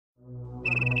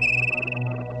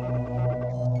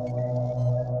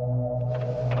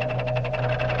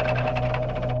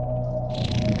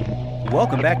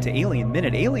Welcome back to Alien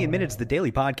Minute. Alien Minute's the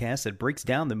daily podcast that breaks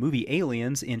down the movie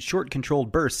Aliens in short,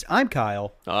 controlled bursts. I'm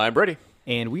Kyle. I'm Brady.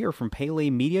 And we are from Pele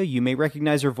Media. You may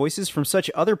recognize our voices from such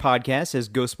other podcasts as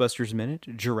Ghostbusters Minute,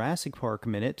 Jurassic Park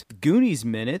Minute, Goonies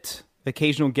Minute,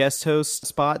 occasional guest host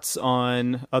spots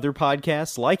on other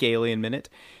podcasts like Alien Minute.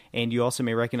 And you also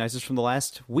may recognize us from the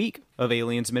last week of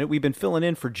Aliens Minute. We've been filling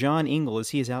in for John Ingle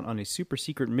as he is out on a super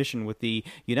secret mission with the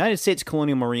United States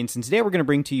Colonial Marines. And today we're going to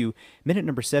bring to you minute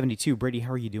number 72. Brady,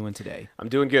 how are you doing today? I'm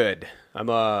doing good. I'm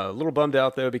a little bummed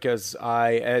out, though, because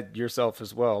I, and yourself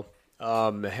as well,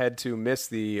 had to miss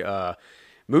the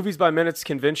Movies by Minutes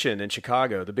convention in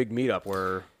Chicago, the big meetup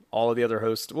where all of the other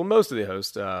hosts, well, most of the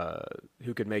hosts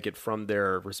who could make it from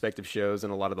their respective shows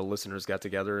and a lot of the listeners got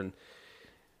together and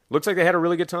looks like they had a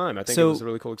really good time. I think it was a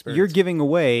really cool experience. You're giving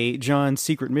away John's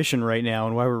secret mission right now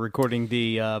and why we're recording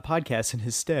the podcast in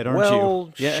his stead, aren't you?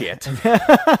 Well, shit.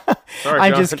 Sorry,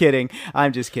 I'm John. just kidding.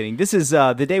 I'm just kidding. This is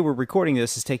the day we're recording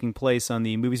this is taking place on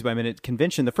the Movies by Minute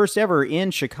convention, the first ever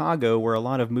in Chicago, where a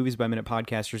lot of Movies by Minute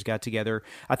podcasters got together.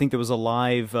 I think there was a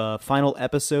live final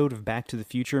episode of Back to the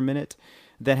Future Minute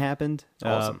that happened.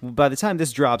 Awesome. By the time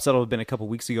this drops, that'll have been a couple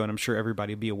weeks ago, and I'm sure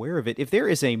everybody will be aware of it. If there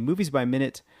is a Movies by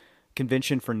Minute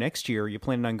convention for next year, are you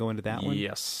planning on going to that one?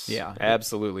 Yes. Yeah.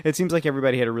 Absolutely. It seems like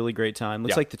everybody had a really great time.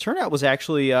 Looks Yeah. like the turnout was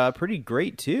actually pretty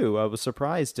great, too. I was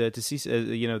surprised to see,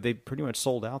 they pretty much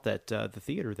sold out that the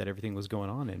theater that everything was going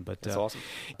on in. But That's awesome.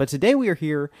 But today we are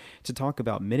here to talk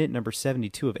about minute number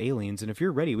 72 of Aliens. And if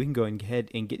you're ready, we can go ahead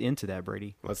and get into that,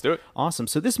 Brady. Let's do it. Awesome.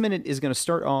 So this minute is going to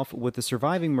start off with the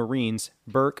surviving Marines,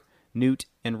 Burke, Newt,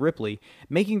 and Ripley,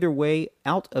 making their way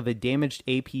out of a damaged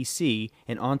APC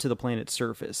and onto the planet's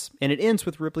surface. And it ends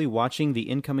with Ripley watching the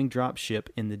incoming dropship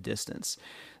in the distance.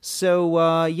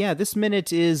 So, this minute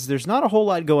there's not a whole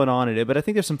lot going on in it, but I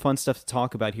think there's some fun stuff to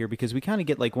talk about here because we kind of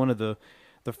get like one of the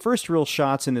first real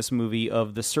shots in this movie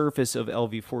of the surface of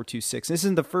LV-426. This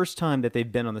isn't the first time that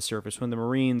they've been on the surface. When the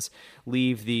Marines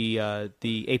leave the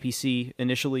APC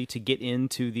initially to get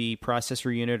into the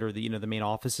processor unit or the main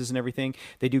offices and everything,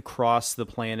 they do cross the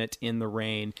planet in the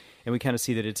rain, and we kind of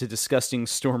see that it's a disgusting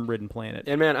storm-ridden planet.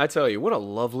 And man, I tell you, what a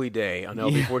lovely day on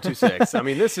LV-426. I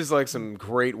mean, this is like some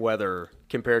great weather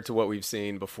compared to what we've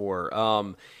seen before.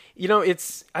 I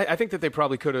think that they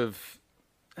probably could have.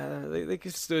 They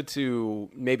stood to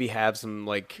maybe have some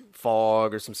like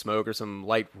fog or some smoke or some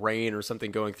light rain or something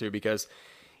going through because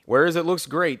whereas it looks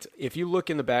great, if you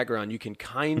look in the background, you can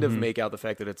kind of make out the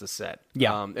fact that it's a set.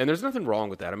 Yeah. And there's nothing wrong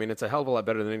with that. I mean, it's a hell of a lot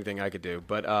better than anything I could do.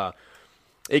 But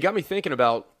it got me thinking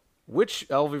about which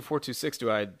LV-426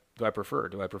 do I prefer?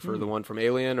 Do I prefer the one from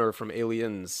Alien or from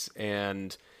Aliens?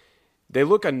 And they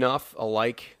look enough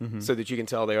alike so that you can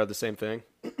tell they are the same thing.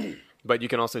 But you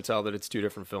can also tell that it's two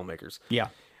different filmmakers. Yeah.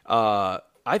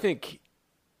 I think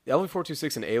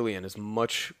LV-426 and Alien is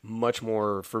much, much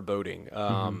more foreboding.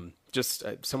 Just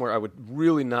somewhere I would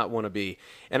really not want to be.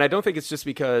 And I don't think it's just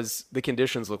because the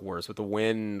conditions look worse with the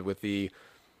wind, with the,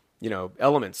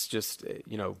 elements just,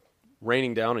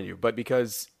 raining down on you. But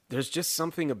because there's just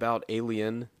something about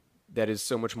Alien that is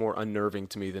so much more unnerving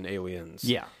to me than Aliens.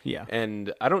 Yeah, yeah.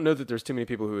 And I don't know that there's too many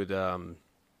people who would...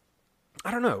 I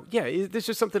don't know. Yeah, there's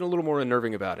just something a little more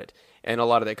unnerving about it. And a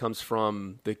lot of that comes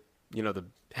from the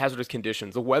hazardous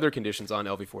conditions, the weather conditions on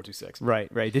LV-426. Right.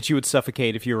 That you would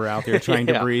suffocate if you were out there trying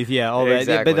to breathe. Yeah, all exactly.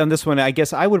 that. But on this one, I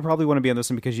guess I would probably want to be on this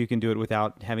one because you can do it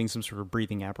without having some sort of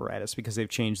breathing apparatus because they've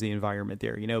changed the environment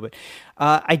there, But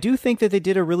I do think that they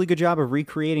did a really good job of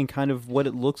recreating kind of what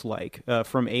it looked like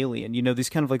from Alien. These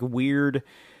kind of like weird,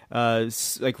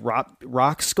 like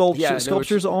rock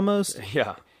sculptures almost.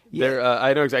 Yeah.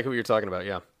 I know exactly what you're talking about,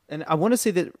 yeah. And I want to say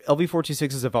that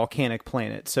LV-426 is a volcanic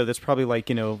planet, so that's probably like,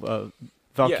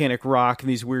 volcanic rock and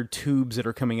these weird tubes that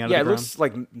are coming out of the ground. Yeah, it looks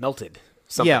like melted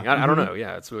something. Yeah. I don't know.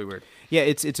 Yeah, it's really weird. Yeah,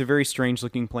 it's a very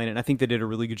strange-looking planet, and I think they did a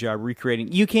really good job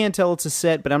recreating. You can tell it's a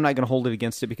set, but I'm not going to hold it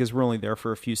against it because we're only there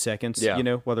for a few seconds,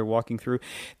 while they're walking through.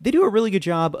 They do a really good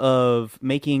job of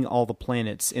making all the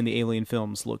planets in the Alien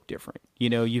films look different.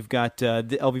 You've got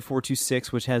the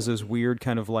LV-426, which has those weird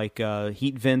kind of like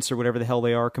heat vents or whatever the hell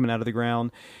they are coming out of the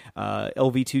ground.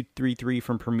 LV-233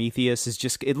 from Prometheus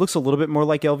it looks a little bit more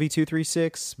like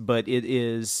LV-236, but it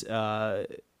is...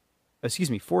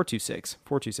 426.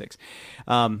 426.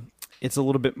 It's a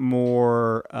little bit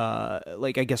more,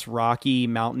 like, I guess, rocky,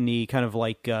 mountainy, kind of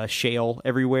like shale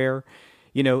everywhere.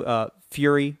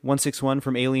 Fury 161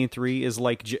 from Alien 3 is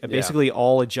like basically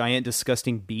all a giant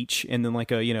disgusting beach and then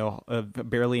like a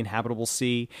barely inhabitable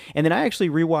sea. And then I actually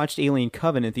rewatched Alien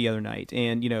Covenant the other night,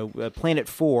 and Planet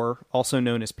 4, also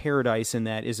known as Paradise in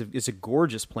that, is a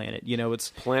gorgeous planet. It's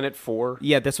Planet 4?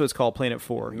 Yeah, that's what it's called, Planet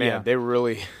 4. Man, yeah. they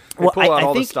really pull out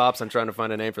all the stops and trying to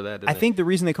find a name for that. I think the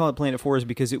reason they call it Planet 4 is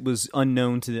because it was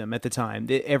unknown to them at the time.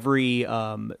 Every,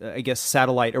 I guess,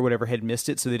 satellite or whatever had missed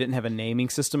it, so they didn't have a naming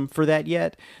system for that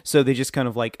yet. So they just kind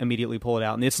of like immediately pull it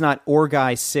out. And it's not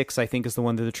Orgai 6, I think, is the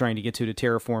one that they're trying to get to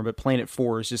terraform, but Planet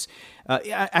 4 is just...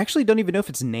 I actually don't even know if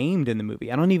it's named in the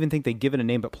movie. I don't even think they give it a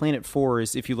name, but Planet 4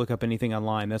 is, if you look up anything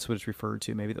online, that's what it's referred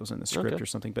to. Maybe that was in the script or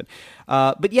something. But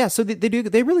yeah, so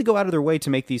they really go out of their way to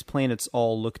make these planets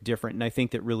all look different, and I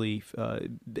think that really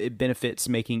it benefits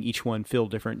making each one feel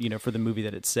different, for the movie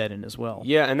that it's set in as well.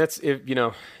 Yeah, and that's if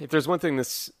there's one thing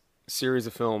this series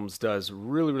of films does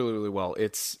really, really, really well,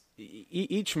 it's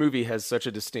each movie has such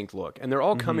a distinct look, and they're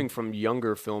all coming from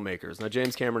younger filmmakers. Now,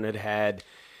 James Cameron had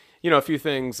a few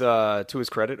things to his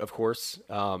credit, of course.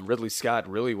 Ridley Scott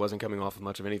really wasn't coming off of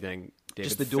much of anything.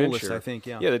 Just The Duelist, I think,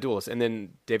 yeah. Yeah, The Duelist. And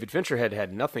then David Fincher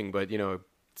had nothing but, a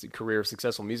career of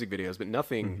successful music videos, but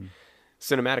nothing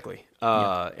cinematically.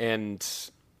 And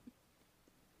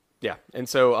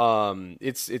so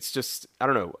it's just, I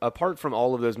don't know, apart from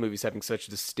all of those movies having such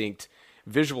distinct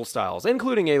visual styles,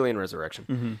 including Alien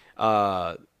Resurrection,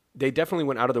 they definitely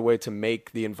went out of their way to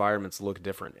make the environments look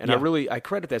different. And I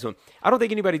credit that to him. I don't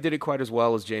think anybody did it quite as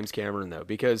well as James Cameron, though,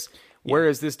 because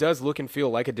whereas this does look and feel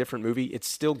like a different movie, it's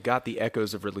still got the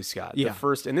echoes of Ridley Scott. Yeah. The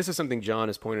first, and this is something John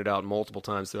has pointed out multiple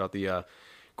times throughout the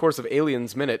course of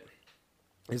Aliens Minute,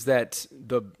 is that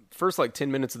the first 10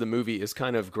 minutes of the movie is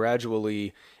kind of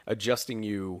gradually adjusting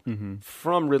you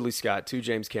from Ridley Scott to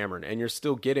James Cameron, and you're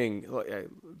still getting,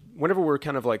 whenever we're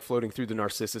kind of floating through the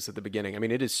Narcissus at the beginning, I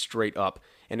mean, it is straight up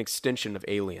an extension of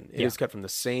Alien. It is cut from the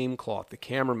same cloth, the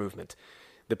camera movement,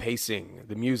 the pacing,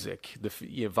 the music, the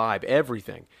vibe,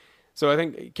 everything. So I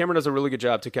think Cameron does a really good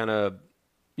job to kind of,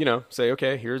 say,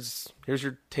 okay, here's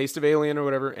your taste of Alien or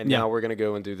whatever, and now we're going to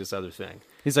go and do this other thing.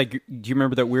 He's like, do you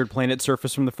remember that weird planet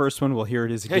surface from the first one? Well, here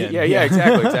it is again. Yeah,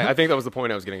 exactly. I think that was the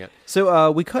point I was getting at.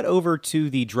 So we cut over to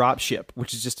the dropship,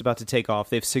 which is just about to take off.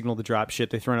 They've signaled the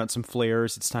dropship. They've thrown out some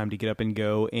flares. It's time to get up and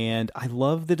go. And I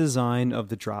love the design of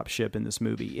the dropship in this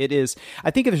movie. It is,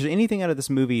 I think if there's anything out of this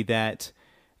movie that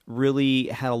really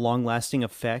had a long-lasting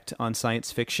effect on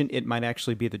science fiction, it might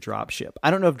actually be the dropship.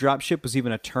 I don't know if dropship was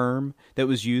even a term that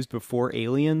was used before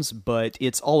Aliens, but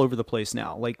it's all over the place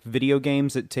now. Like video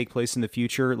games that take place in the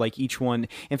future, each one.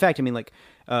 In fact, I mean,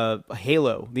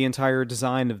 Halo, the entire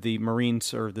design of the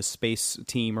Marines or the space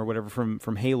team or whatever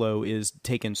from Halo is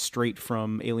taken straight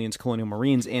from Aliens Colonial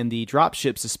Marines, and the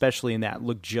dropships, especially in that,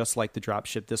 look just like the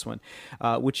dropship this one,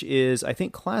 which is, I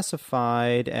think,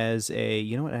 classified as a,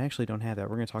 I actually don't have that.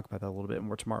 We're going to talk about that a little bit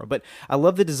more tomorrow. But I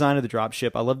love the design of the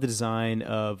dropship. I love the design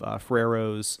of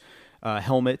Ferrero's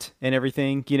helmet and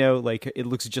everything. It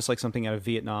looks just like something out of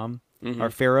Vietnam.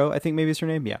 Or Pharaoh, I think maybe is her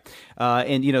name. Yeah.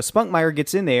 And, Spunkmeyer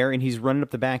gets in there and he's running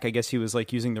up the back. I guess he was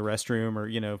using the restroom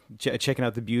or, checking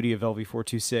out the beauty of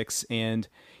LV-426 and,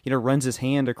 runs his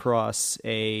hand across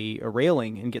a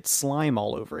railing and gets slime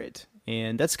all over it.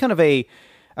 And that's kind of a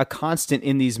constant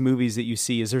in these movies that you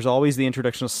see is there's always the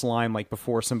introduction of slime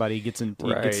before somebody gets in,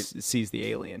 sees the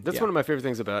alien. That's one of my favorite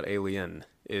things about Alien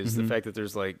is the fact that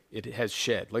there's it has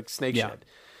shed, like snake shed.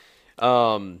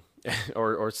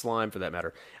 Or slime for that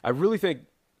matter. I really think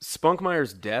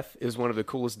Spunkmeyer's death is one of the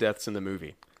coolest deaths in the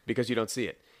movie because you don't see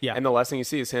it. Yeah. And the last thing you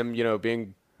see is him,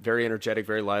 being very energetic,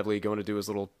 very lively, going to do his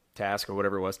little task or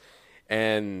whatever it was.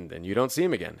 And then you don't see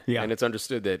him again. Yeah. And it's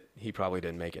understood that he probably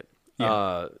didn't make it.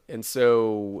 Yeah. And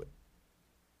so,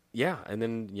 and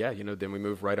then, then we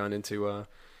move right on into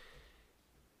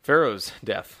Pharaoh's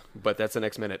death. But that's the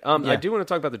next minute. I do want to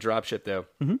talk about the dropship, though.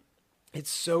 Mm-hmm.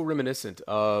 It's so reminiscent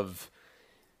of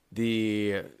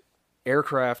the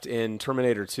aircraft in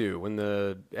Terminator 2 when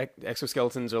the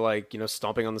exoskeletons are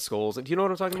stomping on the skulls. Do you know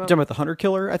what I'm talking about? Talking about the Hunter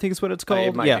Killer, I think is what it's called.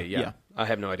 It might be, yeah. I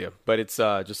have no idea, but it's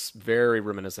just very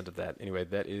reminiscent of that. Anyway,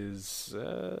 that is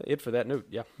it for that note.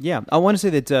 Yeah. I want to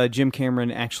say that Jim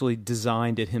Cameron actually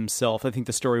designed it himself. I think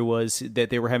the story was that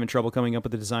they were having trouble coming up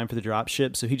with the design for the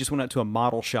dropship, so he just went out to a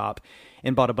model shop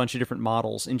and bought a bunch of different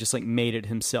models and just made it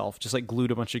himself, just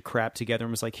glued a bunch of crap together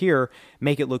and was like, here,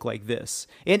 make it look like this.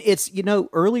 And it's,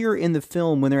 earlier in the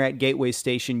film when they're at Gateway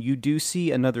Station, you do see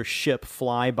another ship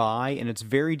fly by and it's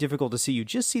very difficult to see. You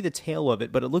just see the tail of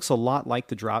it, but it looks a lot like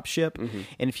the dropship. Mm-hmm.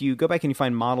 And if you go back and you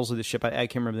find models of the ship, I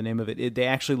can't remember the name of it, they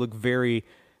actually look very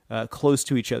close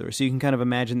to each other. So you can kind of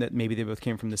imagine that maybe they both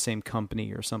came from the same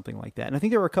company or something like that. And I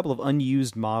think there were a couple of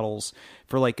unused models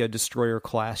for like a destroyer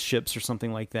class ships or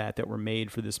something like that were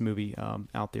made for this movie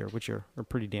out there, which are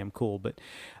pretty damn cool. But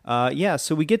yeah,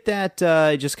 so we get that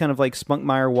just kind of like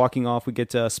Spunkmeyer walking off. We get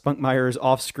Spunkmeyer's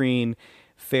off-screen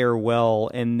farewell,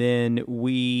 and then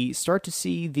we start to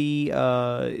see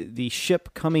the ship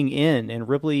coming in, and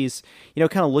Ripley's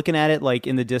kind of looking at it like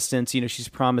in the distance. She's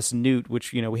promised Newt,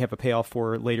 which we have a payoff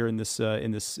for later in this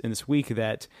week,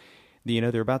 that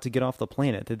they're about to get off the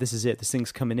planet, that this is it, this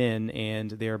thing's coming in,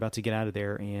 and they're about to get out of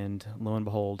there, and lo and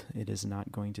behold, it is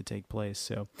not going to take place.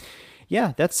 So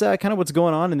yeah, that's kind of what's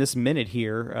going on in this minute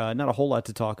here. Not a whole lot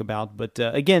to talk about, but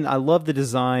again, I love the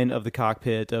design of the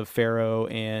cockpit of Pharaoh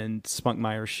and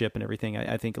Spunkmeyer's ship and everything.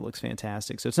 I think it looks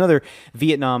fantastic. So it's another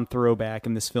Vietnam throwback,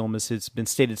 and this film, as it's been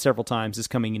stated several times, is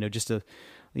coming, just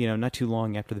not too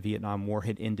long after the Vietnam War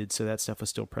had ended, so that stuff was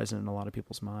still present in a lot of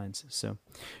people's minds. So,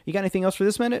 you got anything else for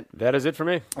this minute? That is it for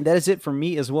me. That is it for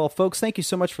me as well. Folks, thank you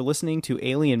so much for listening to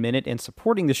Alien Minute and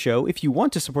supporting the show. If you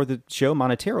want to support the show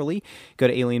monetarily, go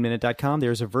to alienminute.com.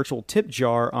 There's a virtual tip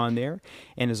jar on there.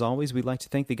 And as always, we'd like to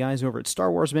thank the guys over at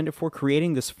Star Wars Minute for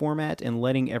creating this format and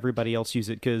letting everybody else use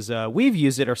it, because we've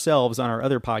used it ourselves on our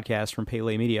other podcasts from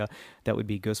Pele Media. That would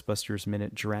be Ghostbusters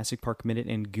Minute, Jurassic Park Minute,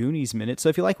 and Goonies Minute. So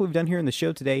if you like what we've done here in the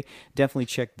show today, definitely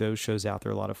check those shows out.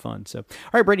 They're a lot of fun. So, all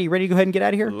right, Brady, you ready to go ahead and get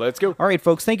out of here? Let's go. All right,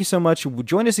 folks, thank you so much.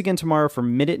 Join us again tomorrow for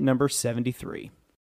minute number 73.